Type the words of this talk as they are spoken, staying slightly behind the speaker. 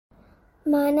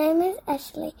My name is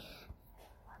Ashalee.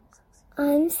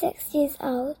 I'm 6 years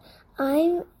old.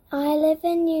 I live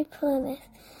in New Plymouth.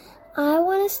 I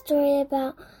want a story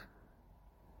about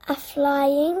a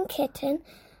flying kitten,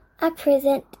 a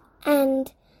present,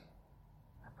 and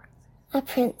a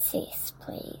princess,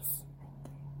 please.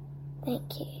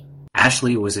 Thank you.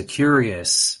 Ashalee was a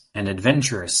curious and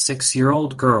adventurous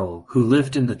 6-year-old girl who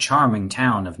lived in the charming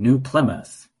town of New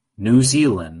Plymouth, New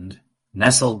Zealand,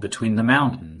 nestled between the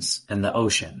mountains and the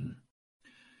ocean.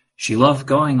 She loved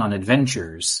going on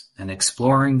adventures and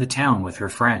exploring the town with her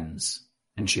friends,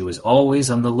 and she was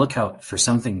always on the lookout for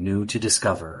something new to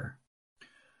discover.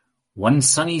 One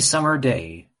sunny summer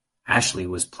day, Ashalee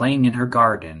was playing in her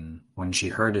garden when she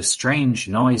heard a strange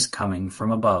noise coming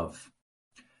from above.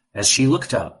 As she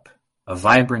looked up, a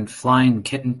vibrant flying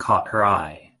kitten caught her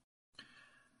eye.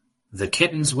 The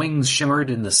kitten's wings shimmered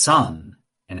in the sun,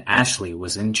 and Ashalee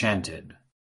was enchanted.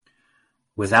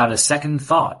 Without a second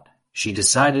thought, she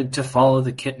decided to follow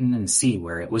the kitten and see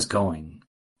where it was going.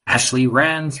 Ashalee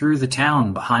ran through the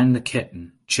town behind the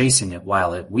kitten, chasing it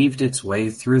while it weaved its way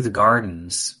through the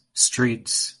gardens,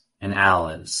 streets, and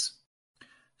alleys.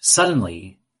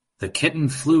 Suddenly, the kitten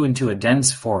flew into a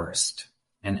dense forest,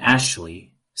 and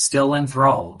Ashalee, still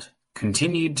enthralled,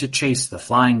 continued to chase the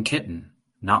flying kitten,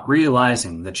 not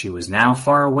realizing that she was now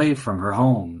far away from her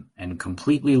home and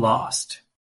completely lost.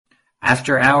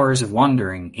 After hours of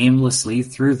wandering aimlessly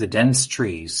through the dense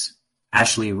trees,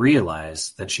 Ashalee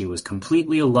realized that she was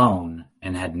completely alone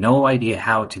and had no idea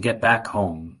how to get back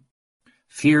home.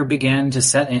 Fear began to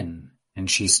set in, and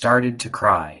she started to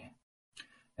cry.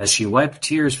 As she wiped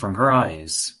tears from her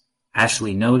eyes,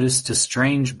 Ashalee noticed a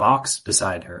strange box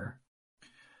beside her.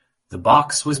 The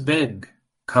box was big,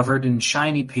 covered in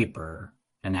shiny paper,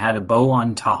 and had a bow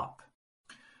on top.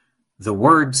 The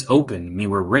words "Open Me"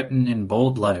 were written in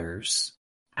bold letters.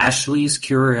 Ashalee's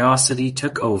curiosity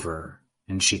took over,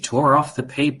 and she tore off the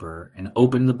paper and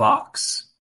opened the box.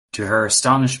 To her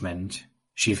astonishment,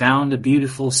 she found a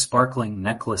beautiful sparkling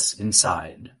necklace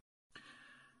inside.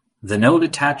 The note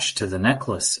attached to the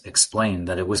necklace explained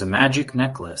that it was a magic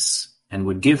necklace and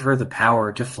would give her the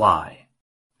power to fly.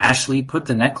 Ashalee put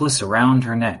the necklace around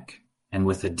her neck, and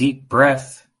with a deep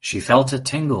breath, she felt a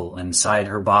tingle inside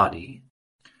her body.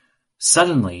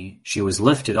 Suddenly, she was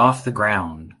lifted off the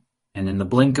ground, and in the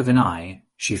blink of an eye,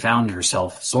 she found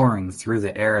herself soaring through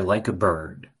the air like a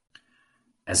bird.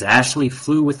 As Ashalee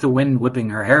flew with the wind whipping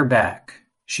her hair back,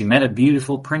 she met a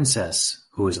beautiful princess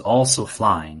who was also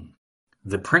flying.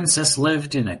 The princess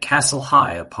lived in a castle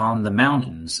high upon the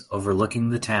mountains overlooking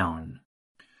the town.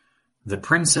 The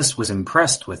princess was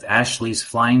impressed with Ashalee's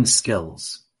flying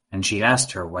skills, and she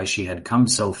asked her why she had come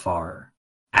so far.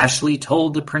 Ashalee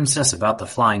told the princess about the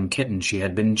flying kitten she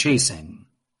had been chasing,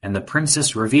 and the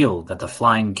princess revealed that the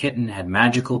flying kitten had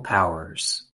magical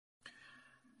powers.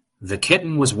 The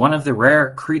kitten was one of the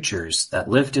rare creatures that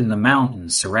lived in the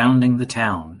mountains surrounding the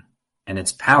town, and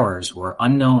its powers were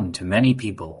unknown to many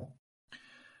people.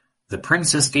 The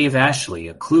princess gave Ashalee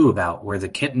a clue about where the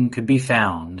kitten could be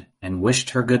found and wished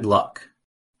her good luck.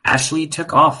 Ashalee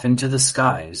took off into the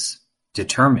skies,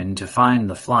 determined to find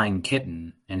the flying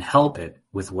kitten and help it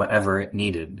with whatever it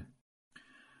needed.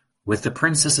 With the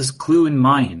princess's clue in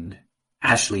mind,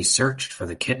 Ashalee searched for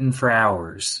the kitten for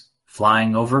hours,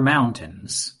 flying over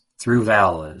mountains, through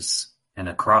valleys, and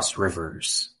across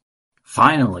rivers.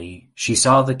 Finally, she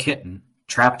saw the kitten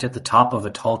trapped at the top of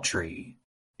a tall tree.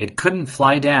 It couldn't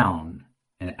fly down,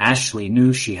 and Ashalee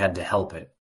knew she had to help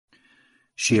it.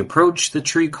 She approached the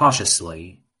tree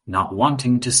cautiously, not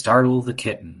wanting to startle the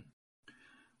kitten.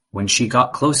 When she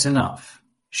got close enough,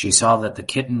 she saw that the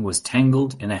kitten was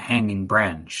tangled in a hanging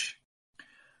branch.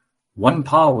 One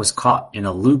paw was caught in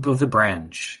a loop of the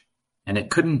branch, and it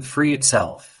couldn't free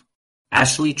itself.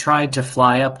 Ashalee tried to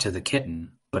fly up to the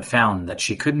kitten, but found that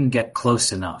she couldn't get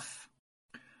close enough.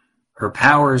 Her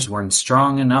powers weren't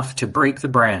strong enough to break the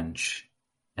branch,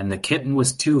 and the kitten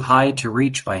was too high to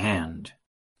reach by hand.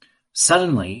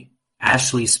 Suddenly,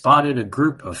 Ashalee spotted a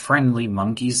group of friendly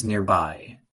monkeys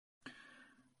nearby.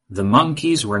 The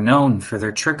monkeys were known for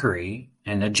their trickery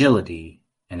and agility,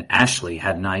 and Ashalee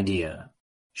had an idea.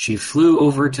 She flew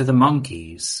over to the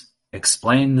monkeys,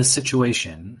 explained the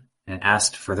situation, and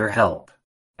asked for their help.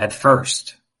 At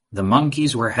first, the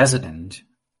monkeys were hesitant,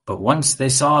 but once they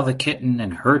saw the kitten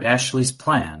and heard Ashalee's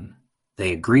plan,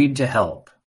 they agreed to help.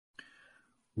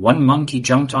 One monkey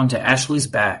jumped onto Ashalee's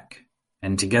back,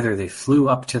 and together they flew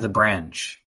up to the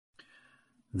branch.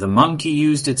 The monkey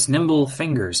used its nimble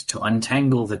fingers to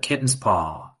untangle the kitten's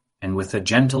paw, and with a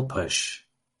gentle push,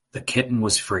 the kitten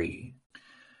was free.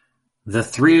 The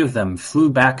three of them flew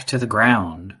back to the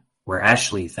ground, where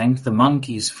Ashalee thanked the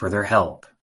monkeys for their help.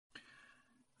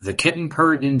 The kitten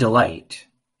purred in delight,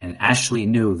 and Ashalee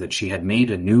knew that she had made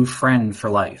a new friend for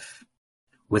life.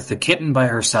 With the kitten by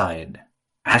her side,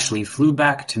 Ashalee flew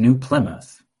back to New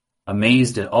Plymouth,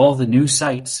 amazed at all the new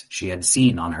sights she had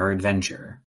seen on her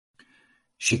adventure.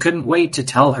 She couldn't wait to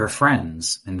tell her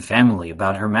friends and family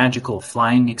about her magical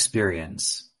flying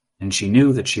experience, and she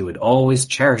knew that she would always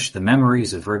cherish the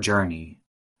memories of her journey.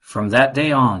 From that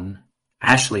day on,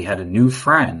 Ashalee had a new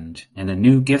friend and a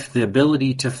new gift, the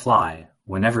ability to fly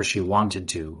whenever she wanted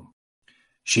to.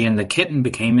 She and the kitten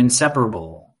became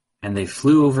inseparable, and they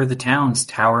flew over the town's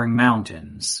towering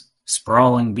mountains,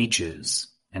 sprawling beaches,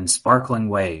 and sparkling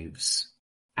waves.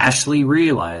 Ashalee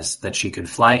realized that she could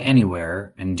fly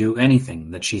anywhere and do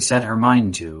anything that she set her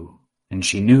mind to, and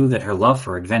she knew that her love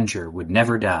for adventure would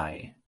never die.